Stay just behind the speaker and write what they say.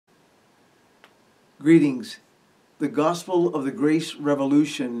Greetings. The gospel of the grace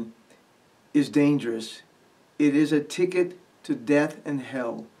revolution is dangerous. It is a ticket to death and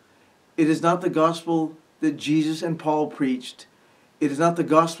hell. It is not the gospel that Jesus and Paul preached. It is not the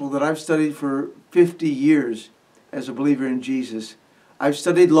gospel that I've studied for 50 years as a believer in Jesus. I've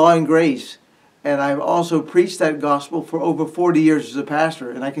studied law and grace, and I've also preached that gospel for over 40 years as a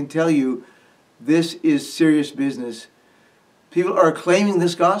pastor, and I can tell you this is serious business. People are claiming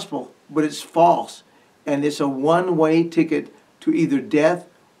this gospel, but it's false. And it's a one-way ticket to either death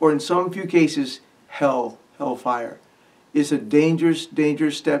or in some few cases, hellfire. It's a dangerous,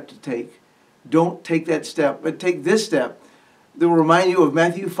 dangerous step to take. Don't take that step, but take this step that will remind you of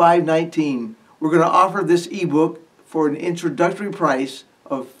Matthew 5:19. We're going to offer this ebook for an introductory price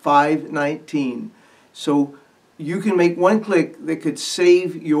of $5.19. So you can make one click that could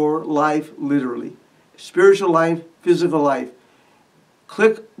save your life literally. Spiritual life, physical life.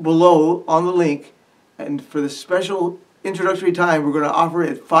 Click below on the link. And for the special introductory time, we're going to offer it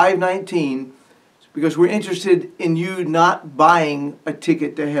at $5.19 because we're interested in you not buying a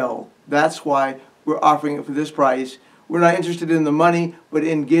ticket to hell. That's why we're offering it for this price. We're not interested in the money, but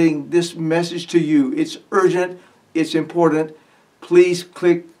in getting this message to you. It's urgent. It's important. Please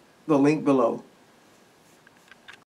click the link below.